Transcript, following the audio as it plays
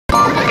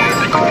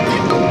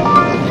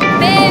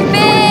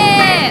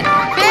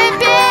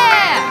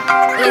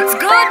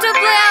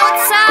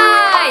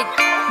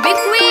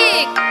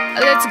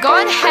Let's go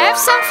and have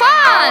some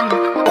fun!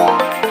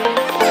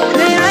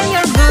 Where are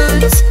your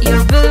boots?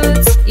 Your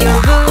boots, your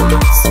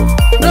boots.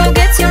 Go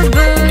get your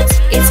boots,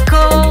 it's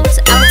cold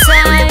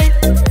outside.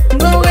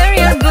 Go wear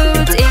your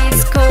boots,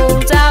 it's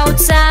cold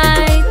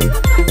outside.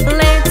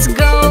 Let's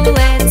go,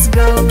 let's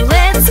go,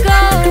 let's go.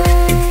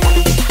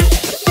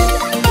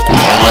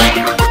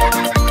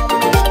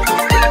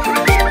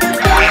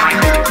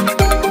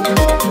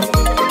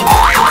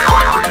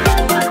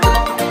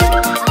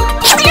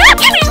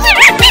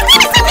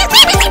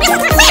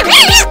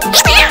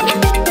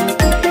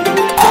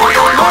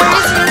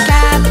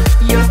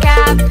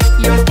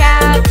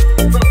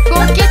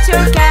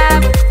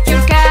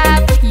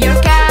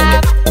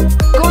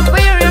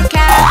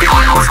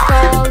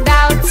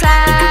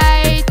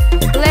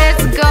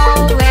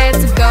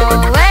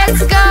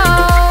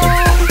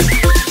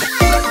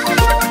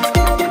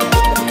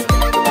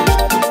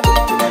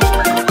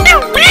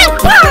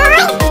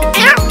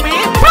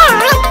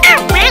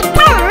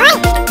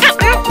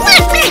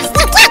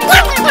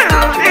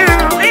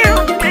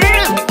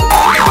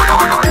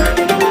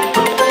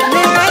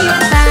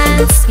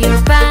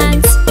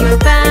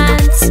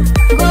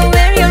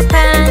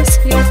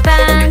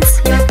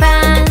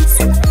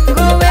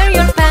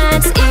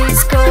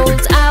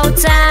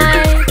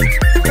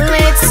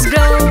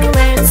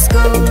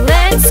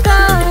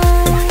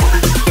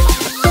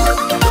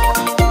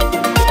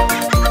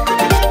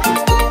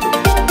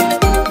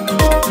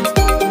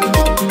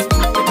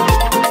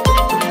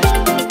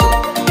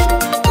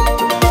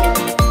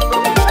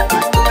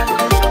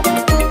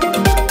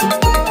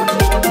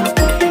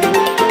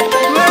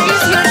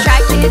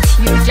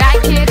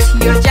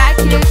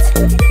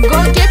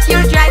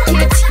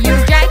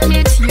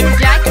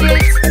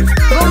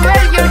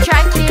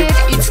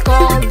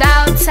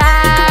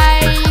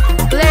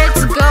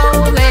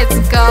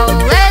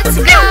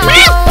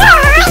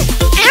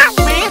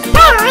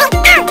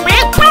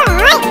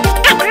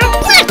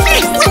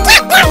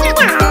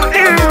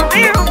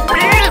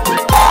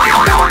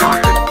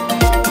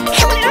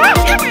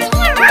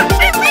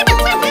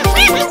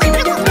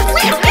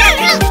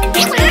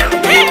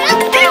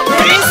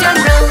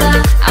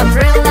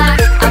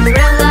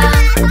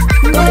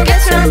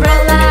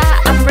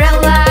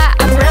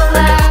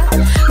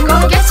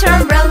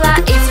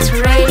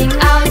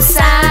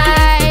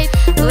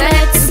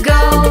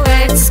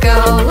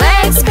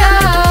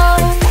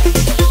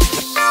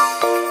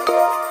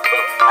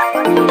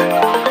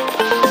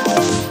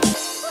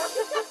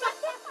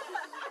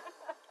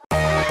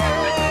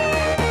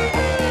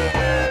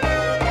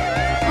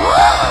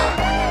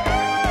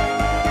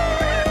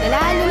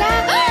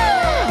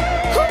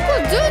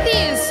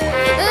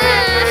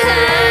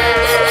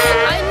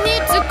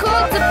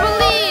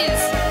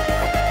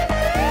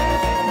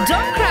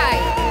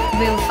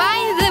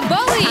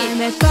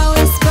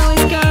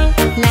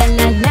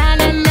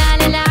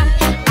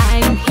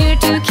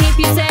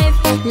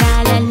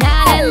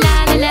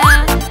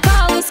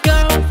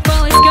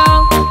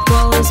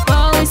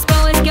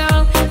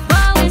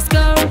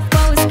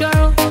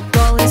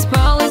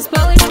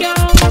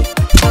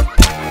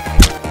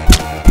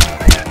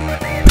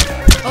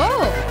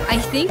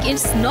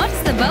 It's not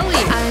the bully.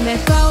 I'm a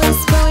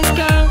police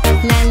girl.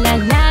 La la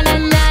la la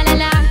la la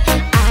la.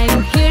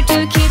 I'm here to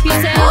keep you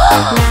safe.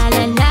 La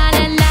la la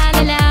la la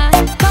la la.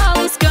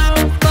 Police girl,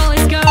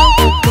 police girl.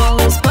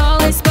 Police,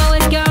 police,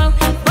 police girl.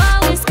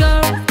 Police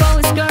girl,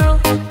 police girl.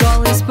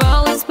 Police,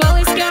 police,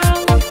 police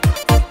girl.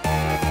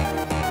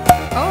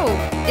 Oh,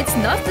 it's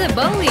not the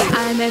bully.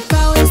 I'm a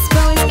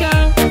police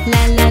girl.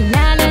 La la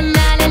la la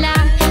la la la.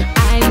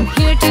 I'm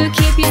here to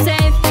keep you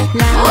safe.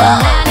 La la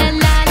la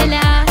la la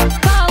la.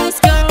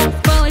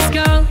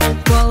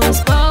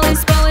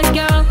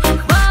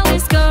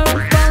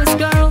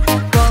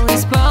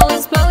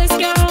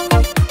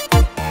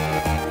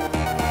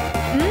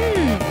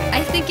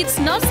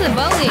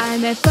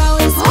 I'm a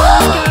police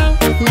girl.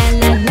 La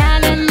la la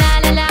la la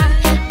la la.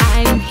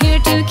 I'm here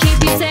to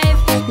keep you safe.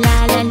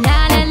 La la la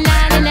la la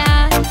la la.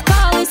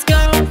 Police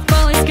girl,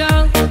 police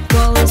girl.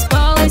 Police,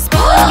 police,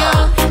 police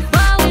girl.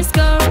 Police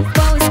girl,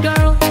 police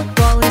girl.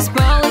 Police,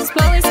 police,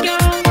 police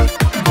girl.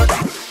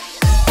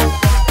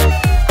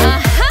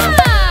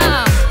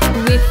 Aha!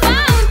 We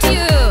found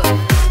you.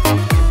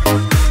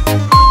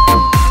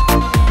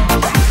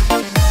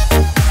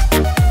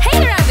 Hey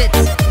rabbit,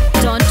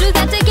 don't do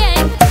that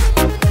again.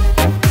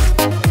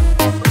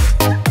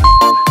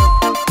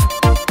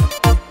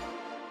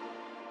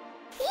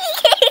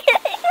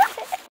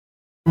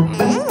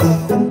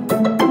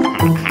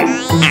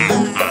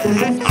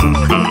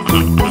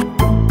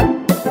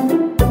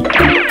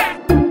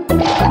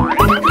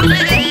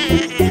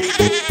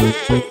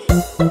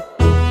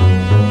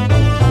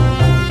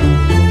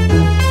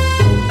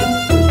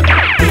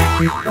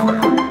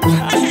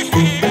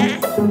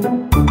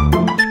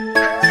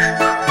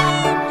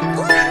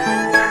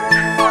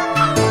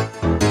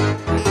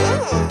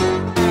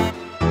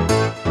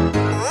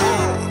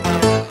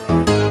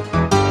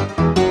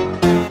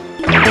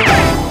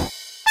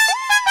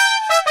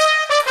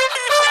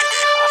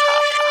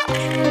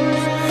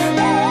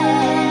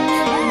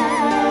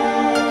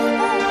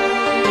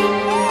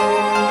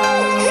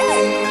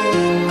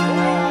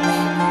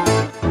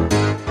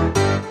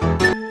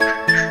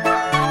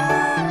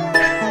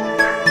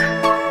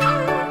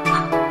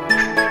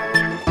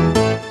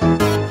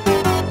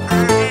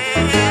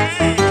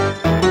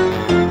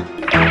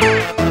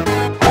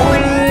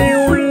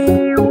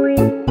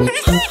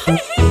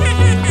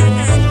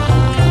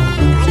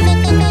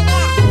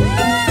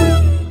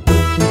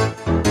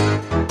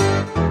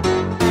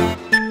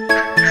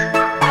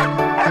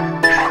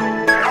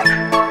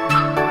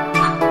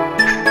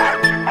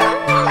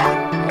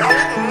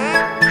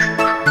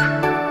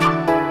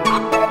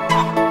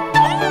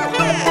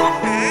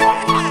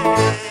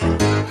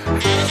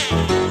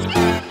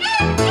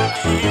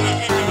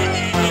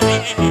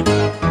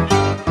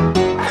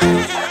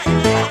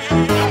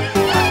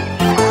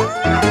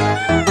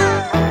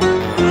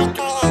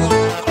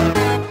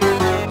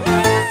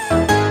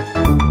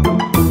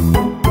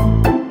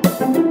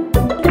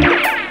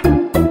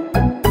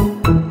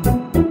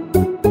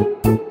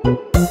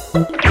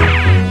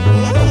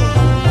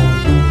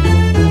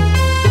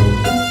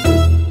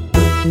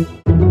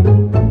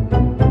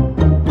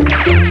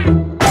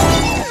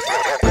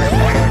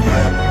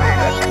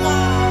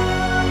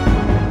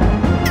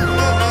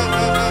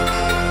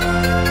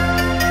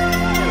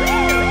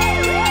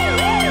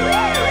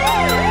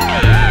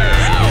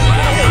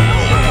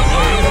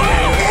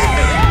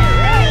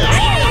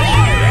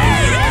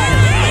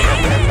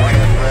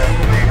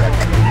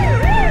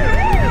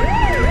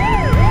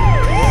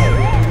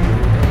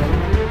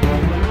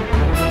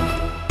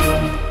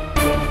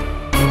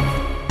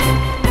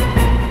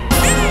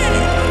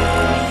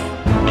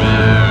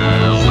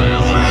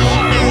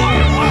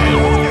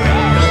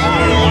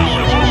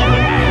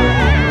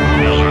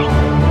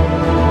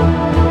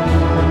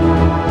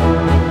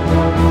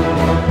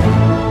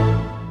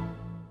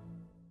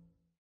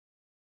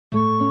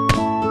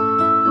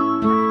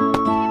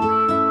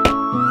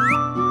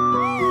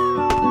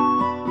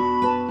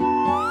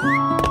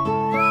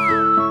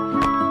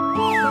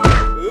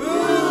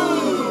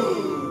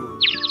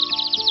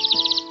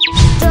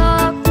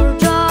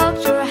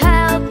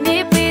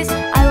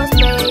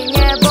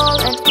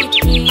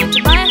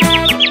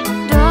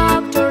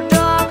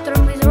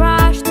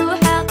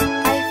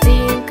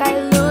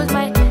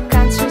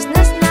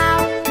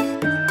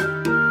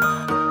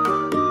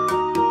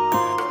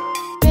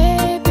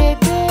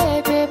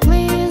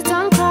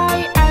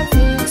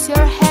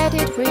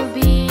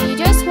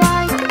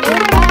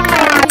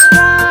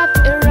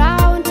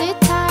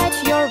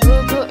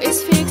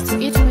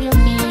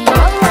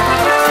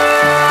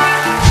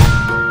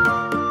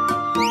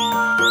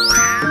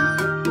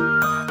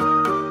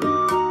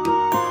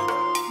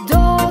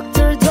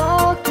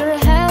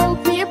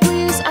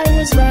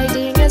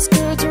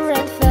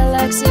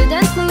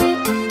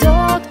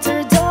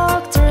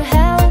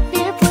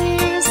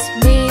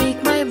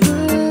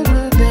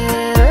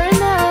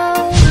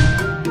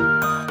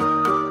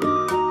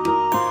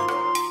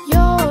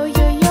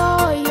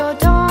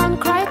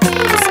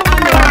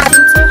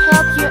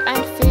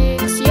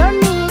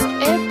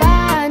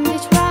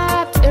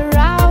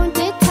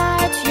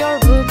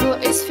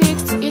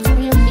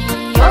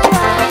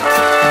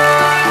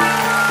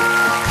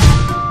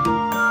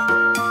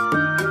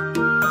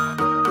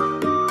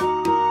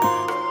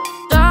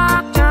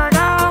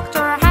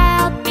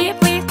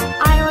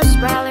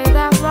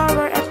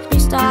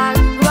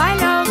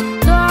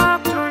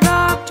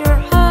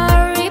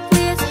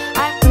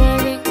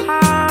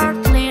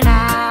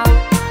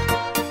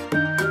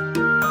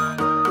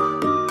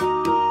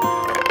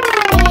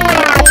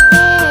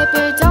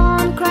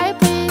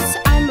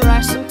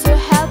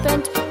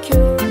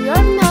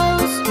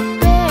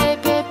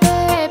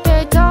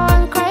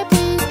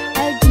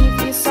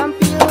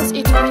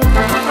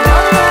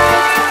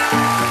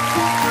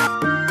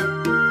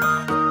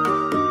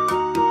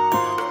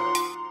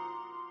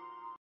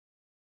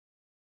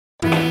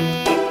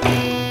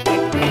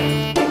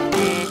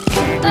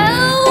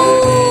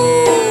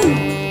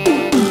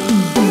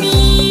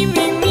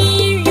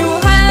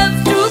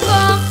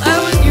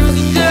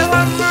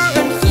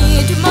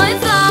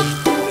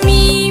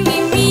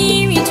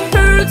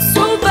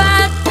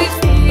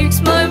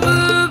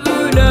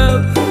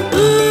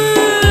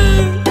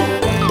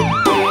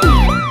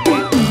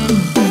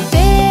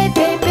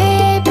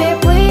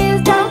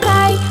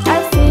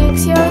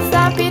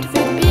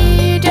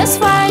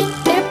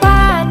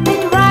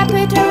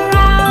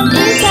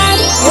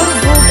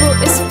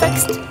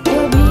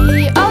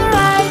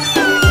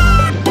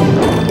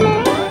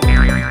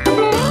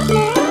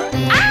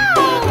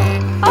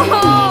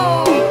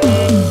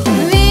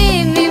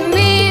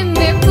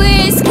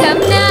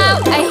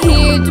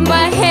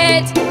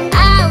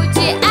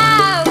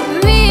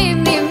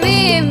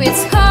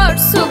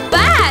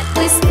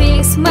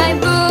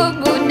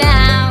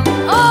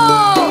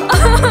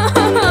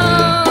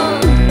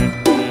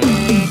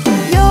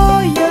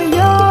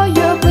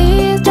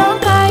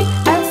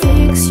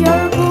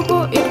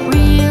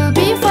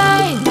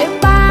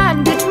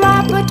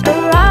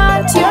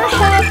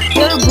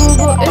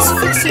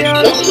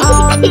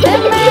 The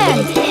man.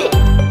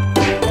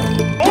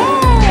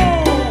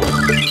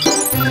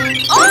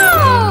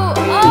 Oh!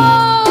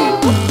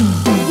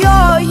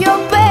 Oh! Yo,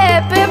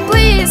 Pepe,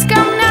 please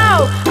come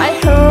now. I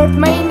hurt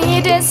my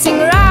knee dancing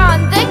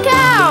around the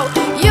cow.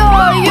 Yo,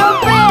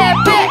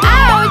 Pepe,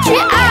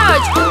 ouchie,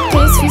 ouch.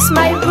 Please fix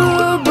my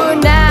boo-boo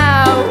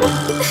now.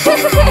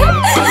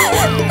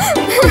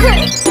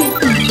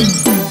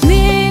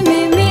 Me,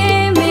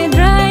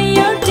 dry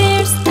your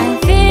tears and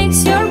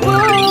fix your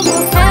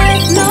boo-boo.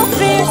 Have no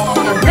fears.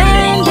 A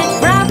bandage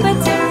wrap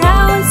it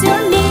around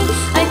your knee.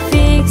 I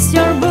fix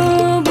your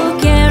boo-boo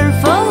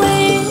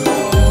carefully.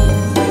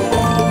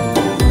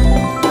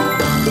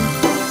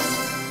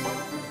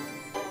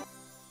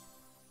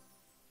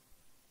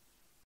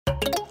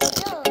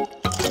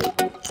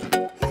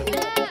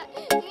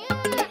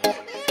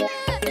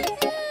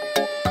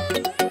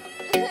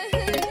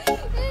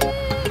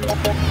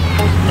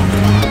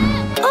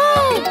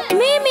 Oh,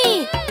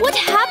 Mimi, what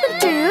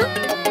happened to you?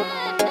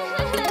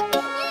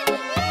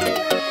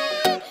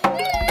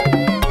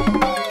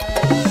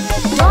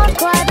 Don't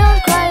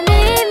cry,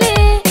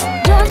 Mimi.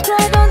 Don't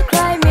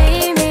cry,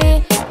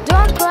 Mimi.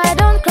 Don't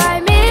cry,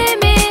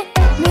 Mimi.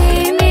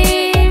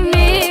 Mimi.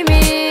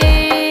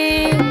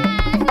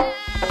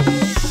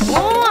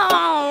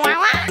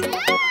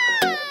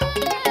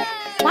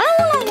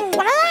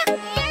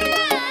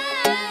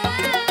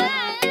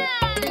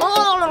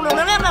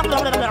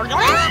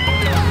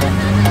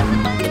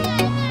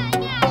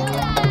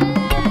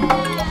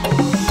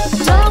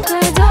 Don't cry,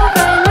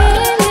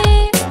 Mimi.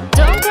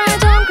 Don't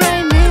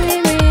cry,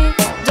 Mimi.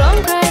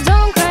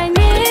 Don't cry,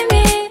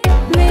 Mimi.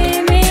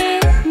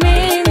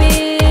 Mimi.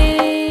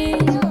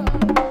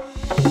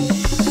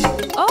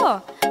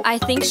 Oh, I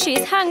think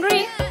she's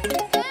hungry.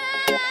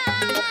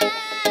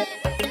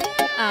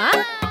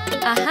 Ah?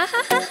 Ah.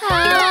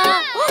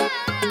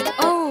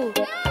 Oh.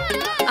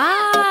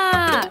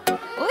 Ah.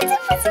 What's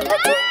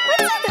it?